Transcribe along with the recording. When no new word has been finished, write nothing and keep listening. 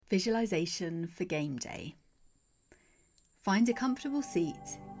Visualization for game day. Find a comfortable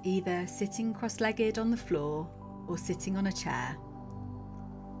seat, either sitting cross-legged on the floor or sitting on a chair.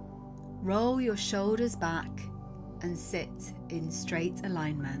 Roll your shoulders back and sit in straight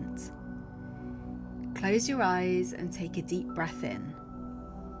alignment. Close your eyes and take a deep breath in,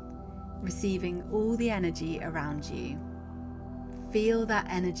 receiving all the energy around you. Feel that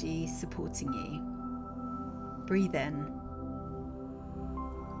energy supporting you. Breathe in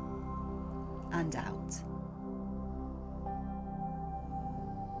and out.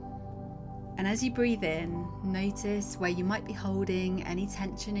 And as you breathe in, notice where you might be holding any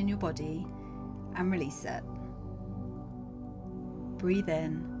tension in your body and release it. Breathe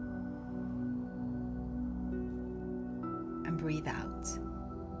in and breathe out.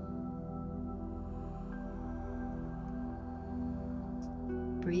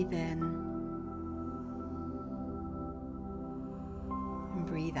 Breathe in and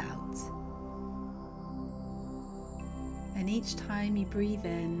breathe out. And each time you breathe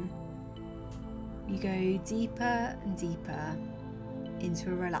in, you go deeper and deeper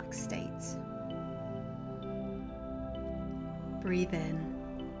into a relaxed state. Breathe in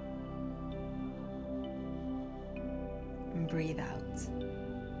and breathe out.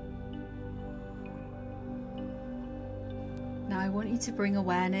 Now I want you to bring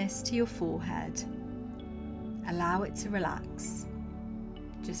awareness to your forehead. Allow it to relax.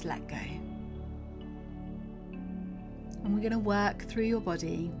 Just let go. And we're going to work through your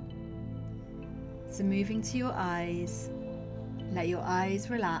body. So moving to your eyes, let your eyes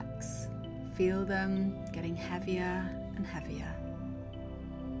relax. Feel them getting heavier and heavier.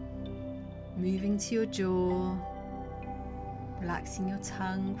 Moving to your jaw, relaxing your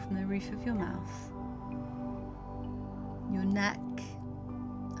tongue from the roof of your mouth. Your neck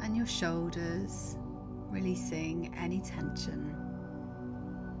and your shoulders, releasing any tension.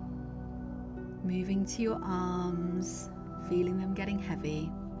 Moving to your arms, feeling them getting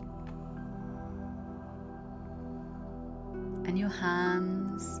heavy. And your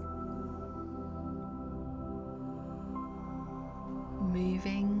hands,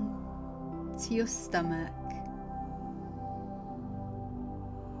 moving to your stomach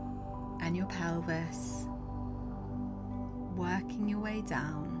and your pelvis, working your way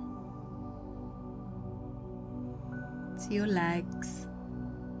down to your legs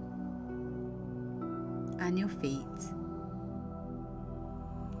and your feet,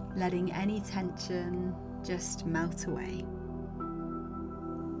 letting any tension just melt away.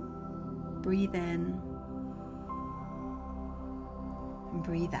 Breathe in and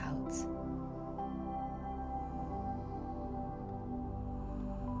breathe out.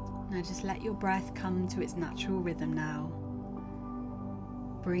 Now just let your breath come to its natural rhythm now.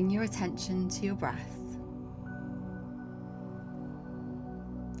 Bring your attention to your breath.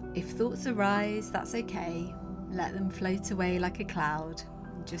 If thoughts arise, that's okay. Let them float away like a cloud.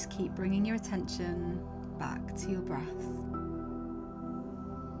 Just keep bringing your attention back to your breath.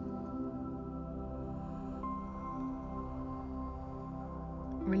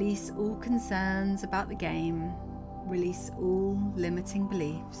 Release all concerns about the game. Release all limiting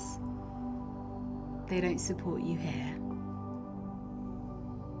beliefs. They don't support you here.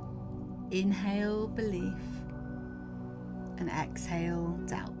 Inhale belief and exhale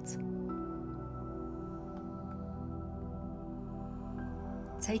doubt.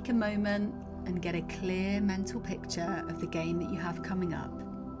 Take a moment and get a clear mental picture of the game that you have coming up.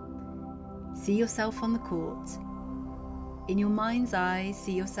 See yourself on the court. In your mind's eye,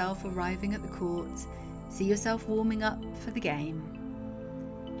 see yourself arriving at the court. See yourself warming up for the game.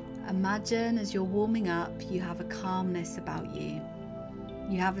 Imagine as you're warming up, you have a calmness about you.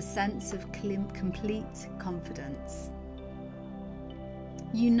 You have a sense of complete confidence.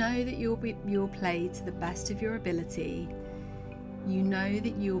 You know that you'll play to the best of your ability. You know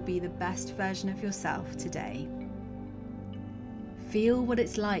that you'll be the best version of yourself today. Feel what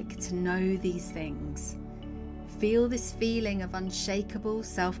it's like to know these things. Feel this feeling of unshakable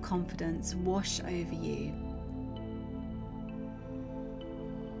self-confidence wash over you.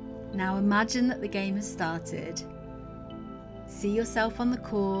 Now imagine that the game has started. See yourself on the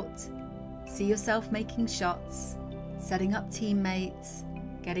court. See yourself making shots, setting up teammates,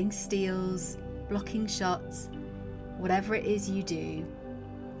 getting steals, blocking shots, whatever it is you do.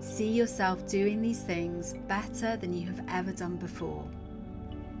 See yourself doing these things better than you have ever done before.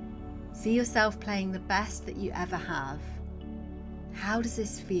 See yourself playing the best that you ever have. How does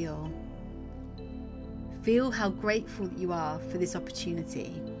this feel? Feel how grateful that you are for this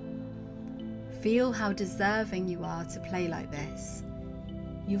opportunity. Feel how deserving you are to play like this.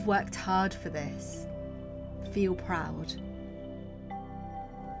 You've worked hard for this. Feel proud.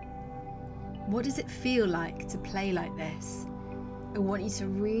 What does it feel like to play like this? I want you to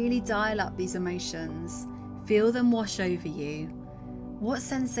really dial up these emotions. Feel them wash over you. What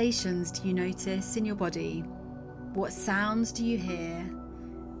sensations do you notice in your body? What sounds do you hear?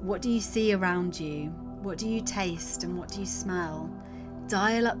 What do you see around you? What do you taste and what do you smell?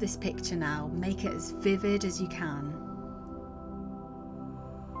 Dial up this picture now. Make it as vivid as you can.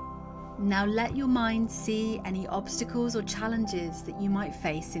 Now let your mind see any obstacles or challenges that you might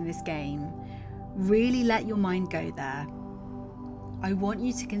face in this game. Really let your mind go there. I want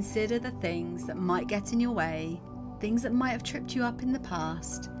you to consider the things that might get in your way, things that might have tripped you up in the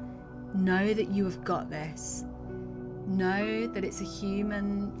past. Know that you have got this. Know that it's a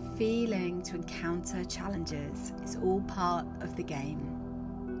human feeling to encounter challenges. It's all part of the game.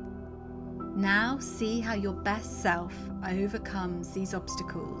 Now see how your best self overcomes these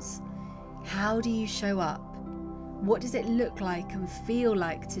obstacles. How do you show up? What does it look like and feel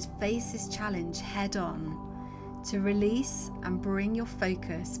like to face this challenge head on? To release and bring your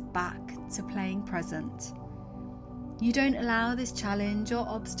focus back to playing present. You don't allow this challenge or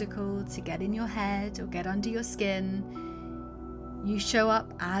obstacle to get in your head or get under your skin. You show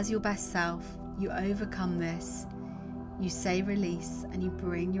up as your best self. You overcome this. You say release and you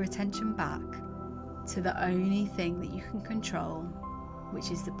bring your attention back to the only thing that you can control, which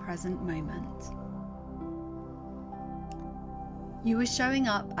is the present moment. You are showing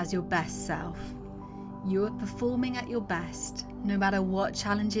up as your best self. You are performing at your best, no matter what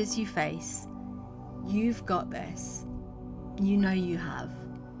challenges you face. You've got this. You know you have.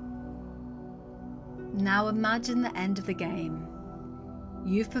 Now imagine the end of the game.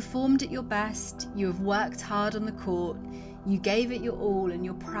 You've performed at your best. You have worked hard on the court. You gave it your all and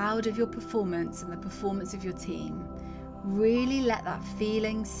you're proud of your performance and the performance of your team. Really let that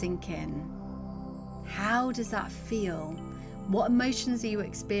feeling sink in. How does that feel? What emotions are you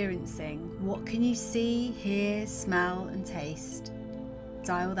experiencing? What can you see, hear, smell, and taste?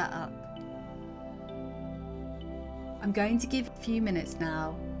 Dial that up. I'm going to give a few minutes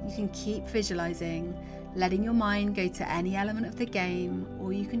now. You can keep visualizing, letting your mind go to any element of the game,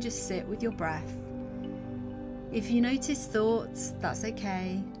 or you can just sit with your breath. If you notice thoughts, that's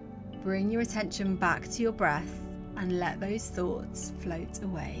okay. Bring your attention back to your breath and let those thoughts float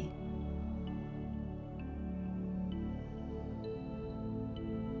away.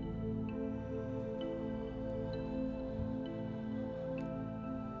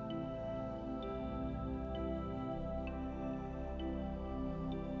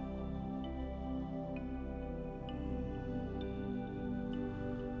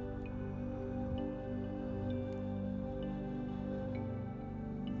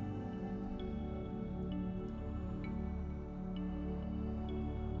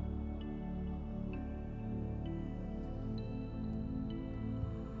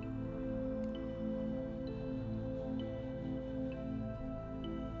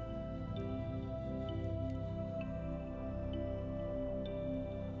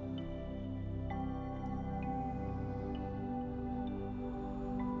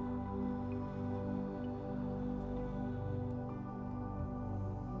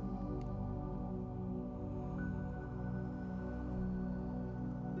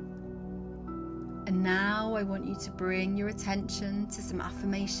 And now I want you to bring your attention to some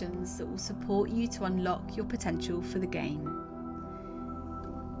affirmations that will support you to unlock your potential for the game.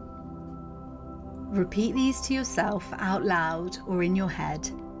 Repeat these to yourself out loud or in your head.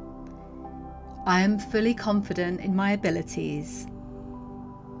 I am fully confident in my abilities.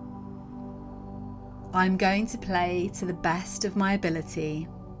 I'm going to play to the best of my ability.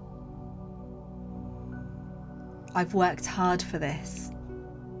 I've worked hard for this.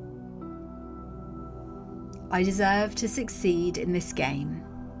 I deserve to succeed in this game.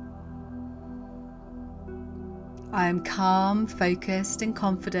 I am calm, focused, and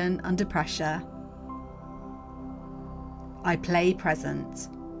confident under pressure. I play present.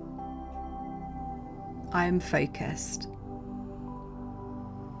 I am focused.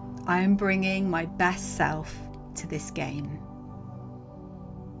 I am bringing my best self to this game.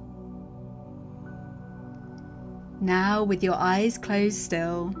 Now, with your eyes closed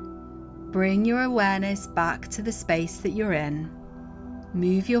still, bring your awareness back to the space that you're in.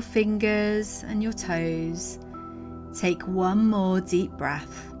 Move your fingers and your toes. Take one more deep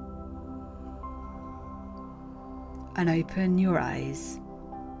breath. And open your eyes.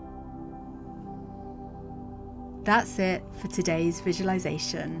 That's it for today's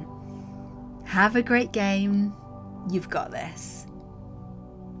visualization. Have a great game. You've got this.